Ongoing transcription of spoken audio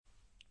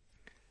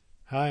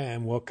Hi,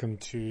 and welcome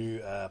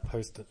to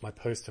my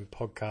post and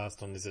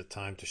podcast on Is It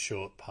Time to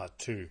Short Part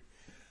 2.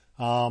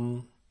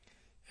 What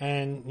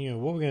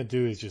we're going to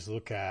do is just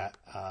look at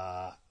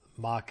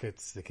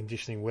markets, the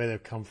conditioning, where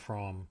they've come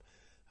from,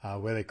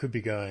 where they could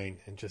be going,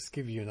 and just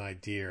give you an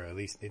idea, or at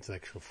least an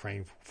intellectual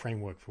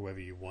framework for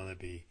whether you want to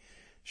be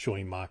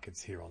shorting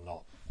markets here or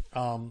not.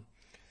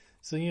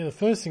 The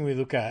first thing we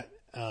look at,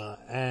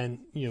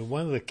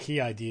 one of the key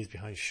ideas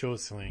behind short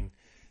selling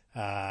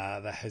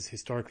that has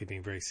historically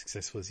been very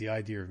successful is the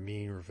idea of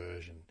mean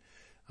reversion.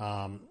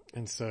 To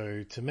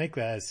make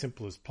that as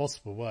simple as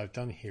possible, what I've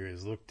done here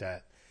is looked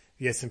at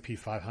the S&P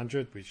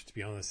 500, which to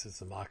be honest is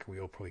the market we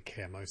all probably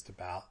care most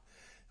about.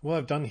 What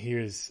I've done here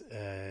is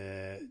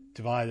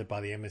divided by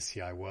the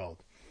MSCI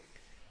World.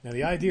 Now,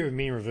 the idea of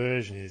mean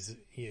reversion is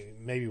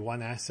maybe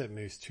one asset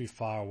moves too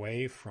far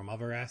away from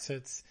other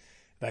assets.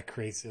 That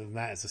creates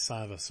that as a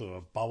sign of a sort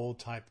of bubble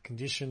type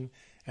condition,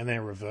 and then it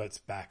reverts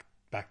back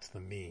to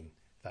the mean.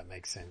 That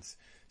makes sense.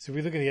 So if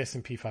we look at the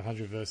S&P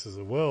 500 versus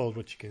the world,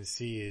 what you can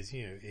see is,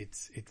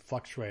 it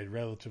fluctuated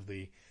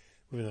relatively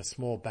within a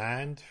small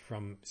band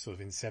from sort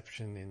of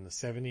inception in the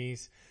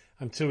 70s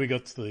until we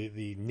got to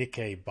the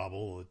Nikkei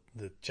bubble,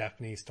 the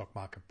Japanese stock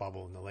market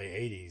bubble in the late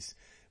 80s,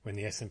 when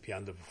the S&P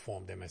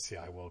underperformed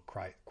MSCI World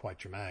quite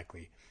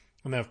dramatically.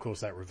 And then, of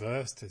course, that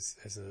reversed as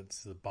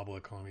the bubble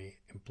economy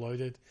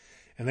imploded.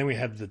 And then we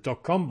had the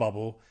dot-com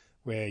bubble,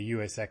 where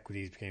US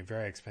equities became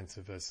very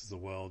expensive versus the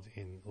world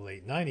in the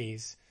late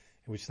 90s,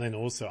 which then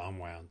also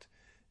unwound.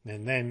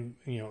 And then,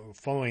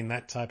 following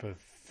that type of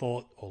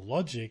thought or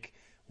logic,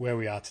 where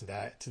we are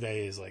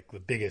today is like the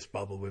biggest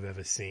bubble we've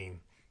ever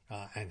seen.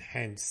 And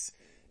hence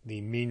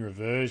the mean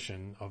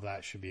reversion of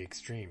that should be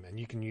extreme. And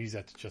you can use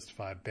that to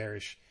justify a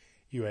bearish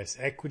US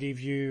equity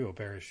view or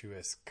bearish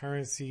US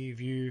currency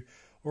view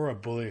or a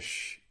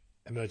bullish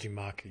emerging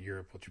market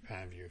Europe or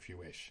Japan view if you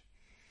wish.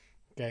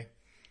 Okay.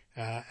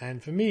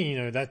 And for me,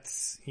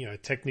 that's,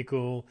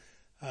 technical,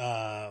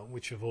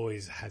 which have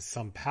always has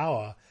some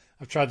power.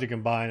 I've tried to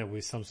combine it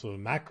with some sort of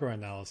macro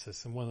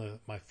analysis. And one of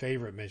my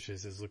favorite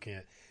measures is looking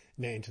at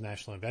net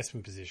international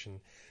investment position.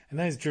 And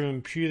that is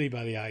driven purely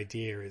by the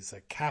idea is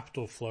that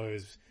capital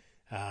flows,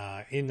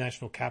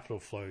 international capital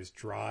flows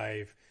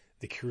drive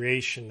the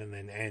creation and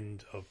then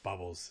end of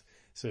bubbles.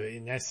 So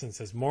in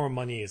essence, as more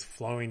money is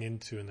flowing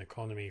into an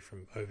economy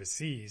from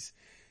overseas,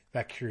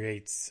 that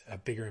creates a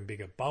bigger and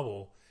bigger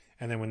bubble.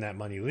 And then when that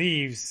money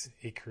leaves,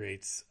 it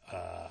creates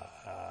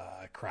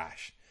a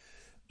crash.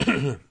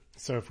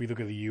 So if we look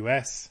at the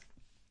US,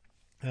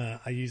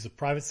 I use the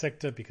private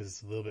sector because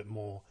it's a little bit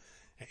more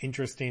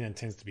interesting and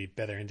tends to be a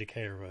better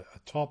indicator of a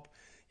top.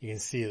 You can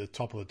see at the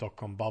top of the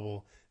dot-com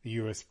bubble, the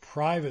US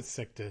private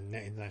sector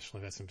net international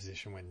investment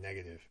position went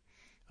negative.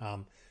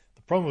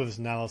 The problem with this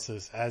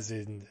analysis, as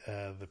in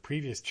the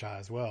previous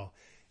chart as well,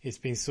 it's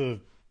been sort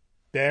of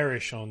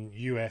bearish on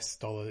US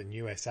dollar and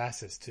US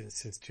assets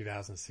since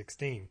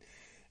 2016.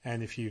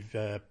 And if you've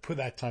put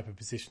that type of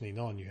positioning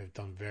on, you have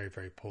done very,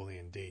 very poorly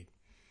indeed.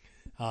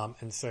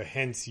 And so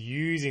hence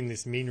using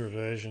this mean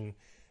reversion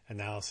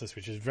analysis,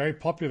 which is very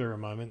popular at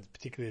the moment,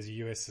 particularly as the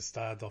US has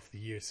started off the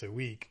year so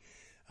weak,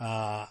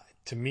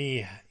 to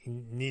me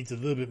needs a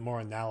little bit more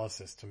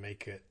analysis to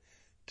make it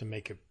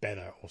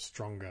better or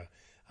stronger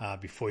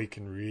before you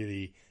can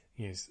really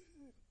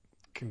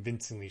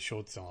convincingly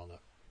short sell on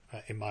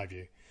it, in my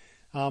view.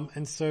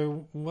 And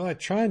so what I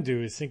try and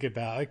do is think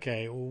about,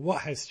 okay, well,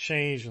 what has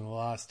changed in the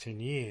last 10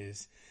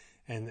 years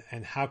and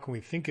how can we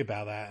think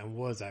about that and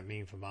what does that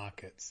mean for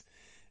markets?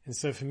 And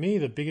so for me,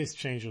 the biggest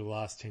change of the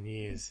last 10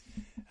 years,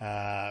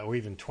 or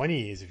even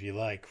 20 years, if you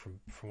like, from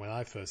when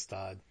I first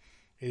started,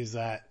 is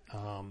that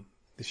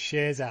the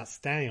shares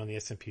outstanding on the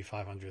S&P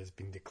 500 has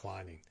been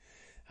declining.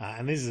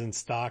 And this is in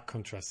stark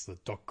contrast to the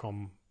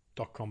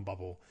dot-com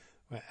bubble.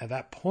 At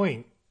that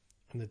point,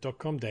 in the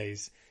dot-com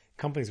days,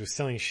 companies were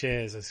selling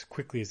shares as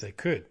quickly as they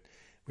could,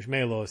 which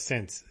made a lot of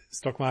sense.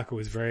 Stock market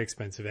was very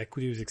expensive,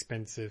 equity was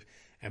expensive,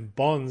 and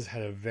bonds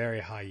had a very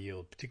high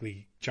yield,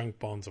 particularly junk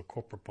bonds or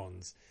corporate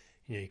bonds.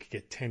 You could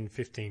get 10,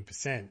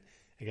 15%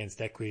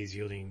 against equities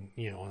yielding,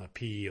 on a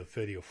PE of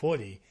 30 or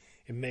 40.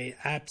 It made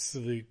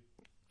absolute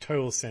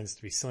total sense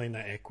to be selling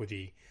that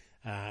equity,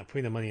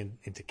 putting the money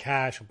into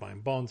cash or buying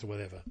bonds or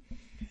whatever.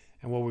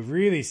 And what we've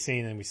really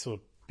seen, and we saw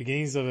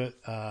beginnings of it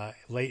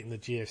late in the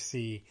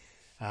GFC,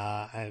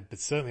 but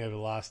certainly over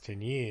the last 10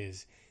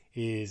 years,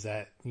 is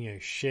that,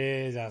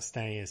 shares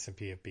outstanding in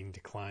S&P have been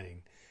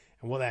declining.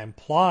 And what that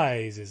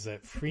implies is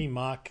that free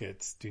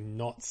markets do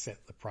not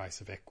set the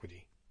price of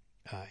equity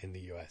in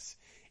the US.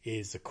 It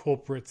is the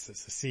corporates,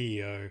 it's the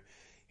CEO,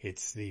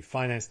 it's the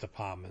finance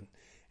department.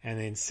 And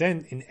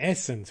in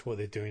essence, what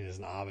they're doing is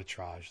an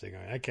arbitrage. They're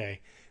going, okay,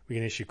 we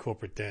can issue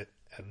corporate debt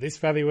at this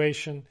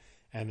valuation,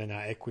 and then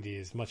our equity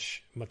is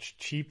much, much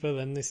cheaper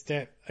than this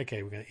debt.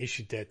 Okay, we're going to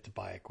issue debt to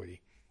buy equity.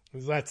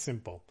 It's that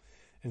simple.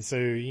 And so,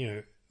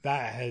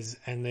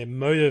 and they're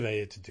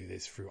motivated to do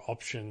this through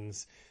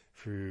options,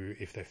 through,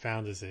 if they're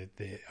founders,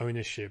 their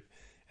ownership.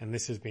 And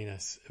this has been a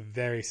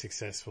very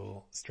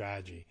successful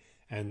strategy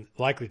and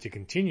likely to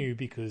continue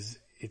because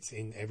it's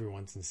in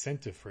everyone's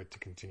incentive for it to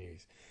continue.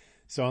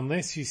 So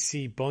unless you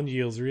see bond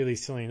yields really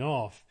selling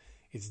off,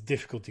 it's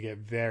difficult to get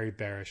very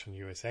bearish on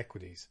US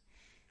equities.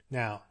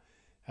 Now,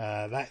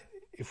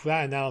 if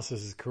that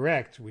analysis is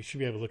correct, we should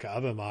be able to look at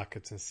other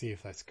markets and see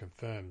if that's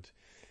confirmed.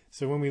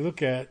 So when we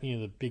look at,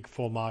 the big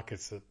four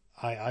markets that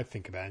I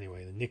think about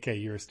anyway, the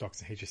Nikkei,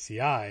 Eurostoxx, and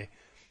HSCI,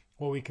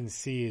 what we can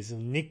see is the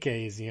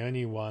Nikkei is the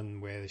only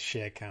one where the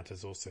share count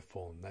has also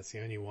fallen. That's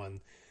the only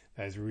one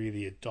that has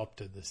really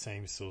adopted the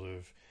same sort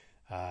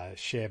of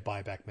share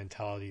buyback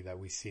mentality that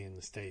we see in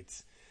the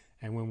States.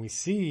 And when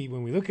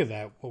we look at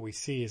that, what we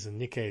see is the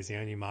Nikkei is the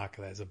only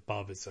market that is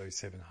above its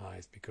 '07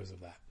 highs because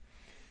of that.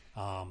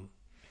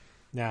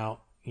 Now,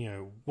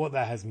 what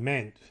that has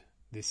meant,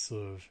 this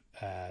sort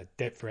of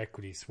debt for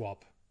equity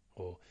swap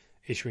or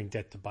issuing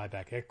debt to buy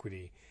back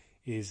equity,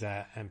 is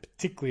that, and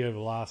particularly over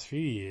the last few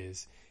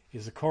years,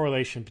 is a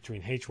correlation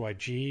between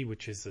HYG,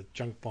 which is the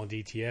junk bond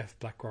ETF,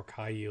 BlackRock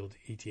High Yield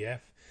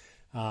ETF,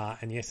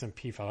 and the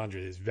S&P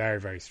 500 is very,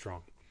 very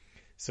strong.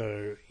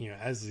 So,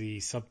 as the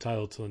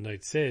subtitle to the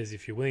note says,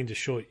 if you're willing to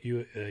short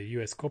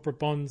US corporate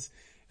bonds,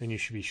 then you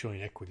should be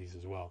shorting equities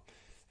as well.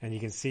 And you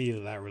can see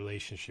that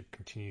relationship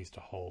continues to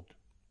hold.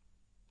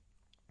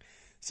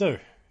 So,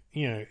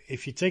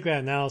 if you take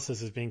that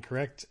analysis as being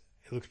correct,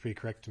 it looks pretty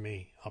correct to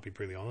me, I'll be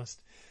brutally honest.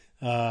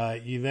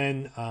 You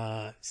then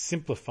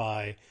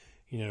simplify,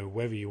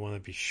 whether you want to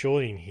be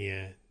shorting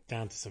here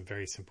down to some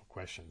very simple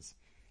questions.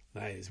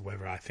 That is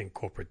whether I think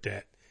corporate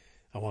debt,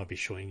 I want to be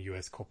shorting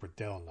US corporate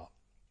debt or not.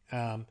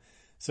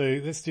 So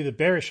let's do the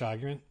bearish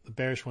argument. The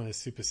bearish one is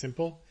super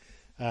simple.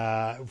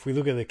 If we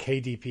look at the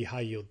KDP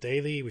High Yield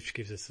Daily, which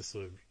gives us a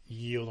sort of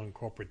yield on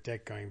corporate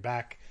debt going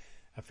back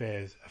a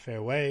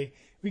fair way,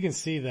 we can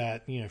see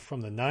that,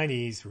 from the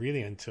 90s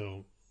really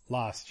until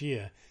last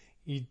year,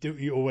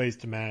 you always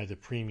demanded a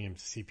premium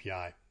to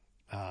CPI,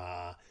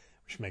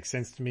 which makes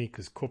sense to me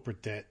because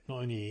corporate debt not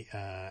only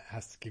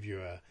has to give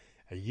you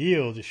a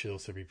yield, it should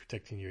also be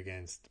protecting you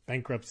against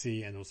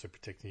bankruptcy and also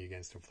protecting you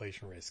against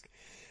inflation risk.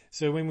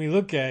 So when we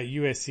look at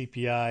US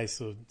CPI,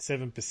 sort of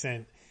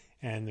 7%,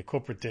 and the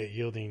corporate debt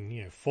yielding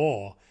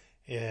 4%,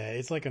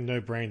 it's like a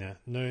no-brainer.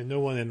 No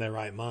one in their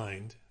right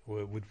mind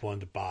would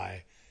want to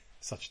buy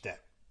such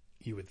debt,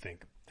 you would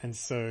think. And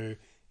so,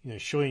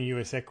 shorting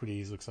US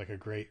equities looks like a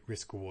great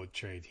risk-reward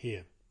trade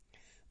here.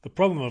 The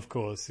problem, of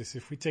course, is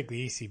if we take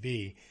the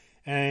ECB,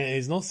 and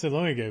it's not so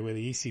long ago where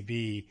the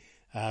ECB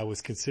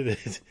was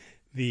considered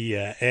the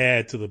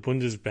heir to the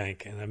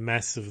Bundesbank and a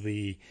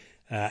massively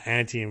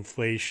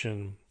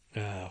anti-inflation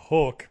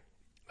hawk.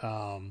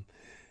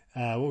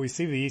 What we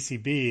see with the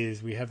ECB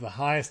is we have the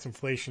highest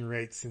inflation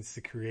rate since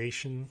the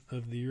creation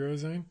of the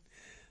Eurozone,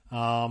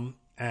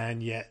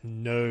 and yet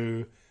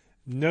no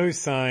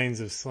signs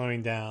of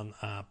slowing down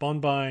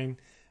bond buying,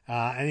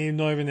 and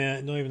not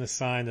even a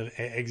sign of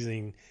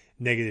exiting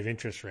negative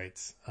interest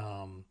rates.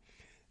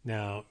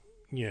 Now,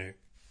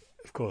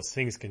 of course,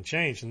 things can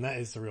change, and that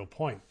is the real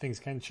point. Things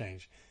can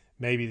change.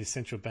 Maybe the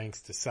central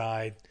banks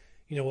decide,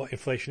 what,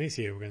 inflation is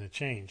here, we're going to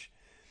change.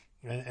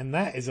 And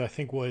that is, I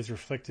think, what is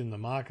reflected in the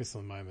markets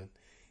at the moment,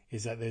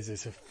 is that there's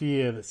this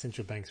fear that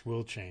central banks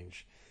will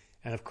change.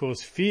 And of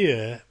course,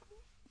 fear,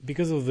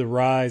 because of the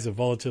rise of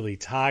volatility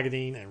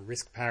targeting and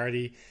risk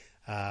parity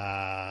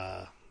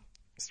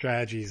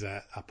strategies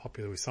that are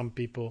popular with some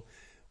people,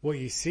 what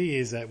you see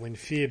is that when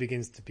fear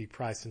begins to be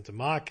priced into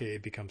market,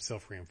 it becomes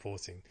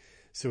self-reinforcing.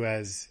 So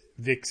as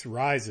VIX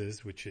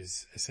rises, which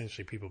is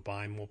essentially people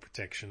buying more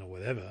protection or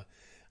whatever,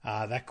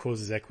 that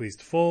causes equities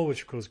to fall,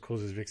 which of course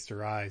causes VIX to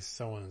rise,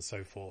 so on and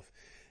so forth.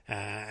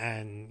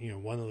 And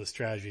one of the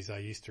strategies I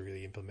used to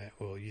really implement,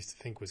 or used to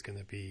think was going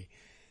to be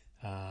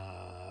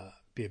a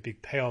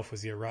big payoff,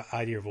 was the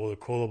idea of auto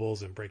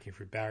callables and breaking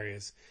through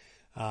barriers.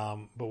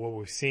 But what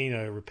we've seen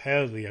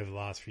repeatedly over the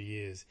last few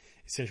years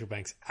is central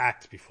banks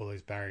act before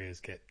those barriers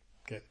get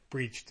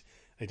breached.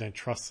 They don't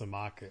trust the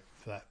market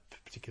for that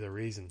particular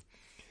reason.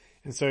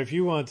 And so if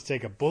you wanted to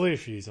take a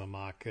bullish views on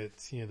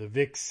markets, the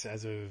VIX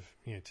as of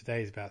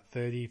today is about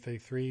 30,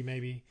 33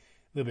 maybe,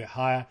 a little bit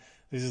higher.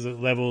 This is at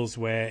levels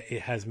where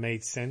it has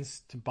made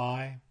sense to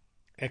buy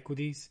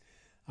equities.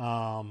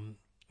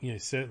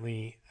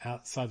 Certainly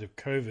outside of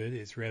COVID,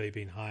 it's rarely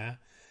been higher.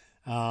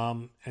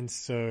 And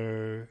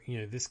so,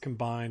 this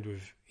combined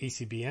with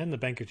ECB and the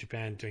Bank of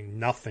Japan doing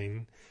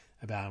nothing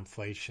about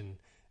inflation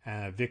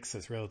and a VIX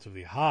that's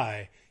relatively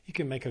high, you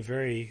can make a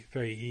very,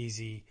 very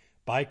easy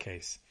buy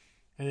case.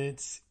 And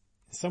it's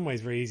in some ways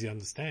very easy to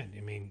understand.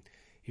 I mean,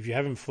 if you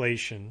have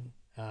inflation,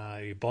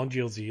 your bond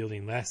yields are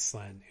yielding less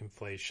than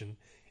inflation,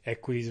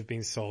 equities have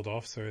been sold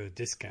off, so at a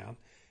discount.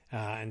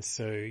 And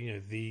so,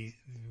 the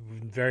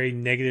very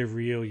negative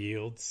real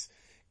yields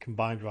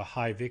combined with a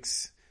high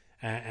VIX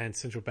and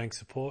central bank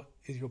support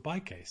is your buy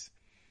case.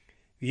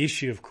 The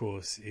issue, of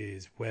course,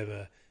 is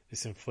whether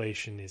this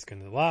inflation is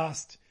going to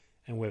last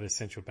and whether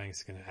central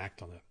banks are going to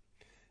act on it.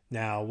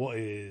 Now, what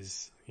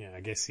is,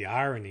 I guess the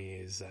irony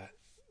is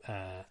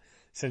that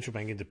central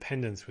bank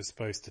independence was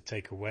supposed to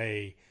take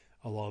away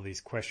a lot of these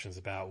questions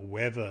about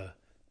whether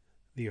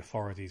the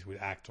authorities would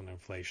act on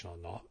inflation or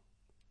not.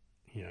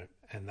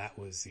 and that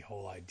was the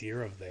whole idea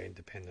of their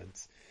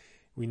independence.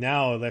 We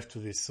now are left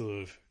with this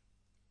sort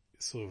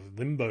of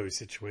limbo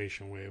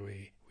situation where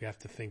we have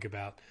to think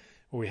about,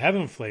 well, we have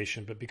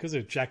inflation, but because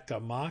they've jacked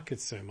up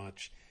markets so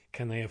much,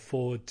 can they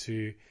afford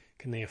the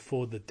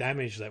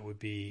damage that would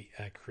be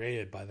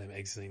created by them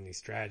exiting these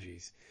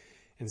strategies?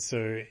 And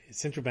so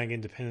central bank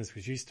independence,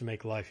 which used to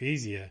make life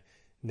easier,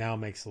 now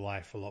makes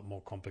life a lot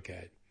more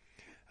complicated.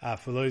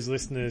 For those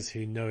listeners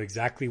who know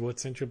exactly what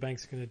central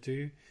banks are going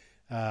to do,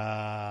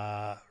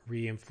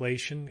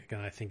 re-inflation,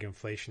 again, I think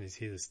inflation is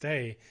here to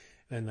stay,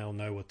 then they'll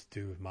know what to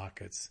do with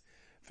markets.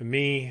 For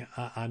me,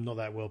 I'm not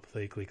that well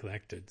politically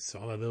connected, so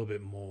I'm a little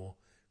bit more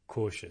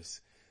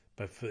cautious.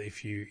 But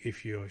if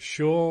you're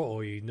sure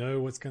or you know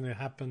what's going to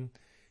happen,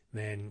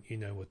 then you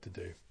know what to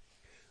do.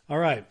 All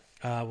right.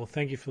 Well,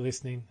 thank you for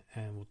listening,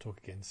 and we'll talk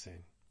again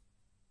soon.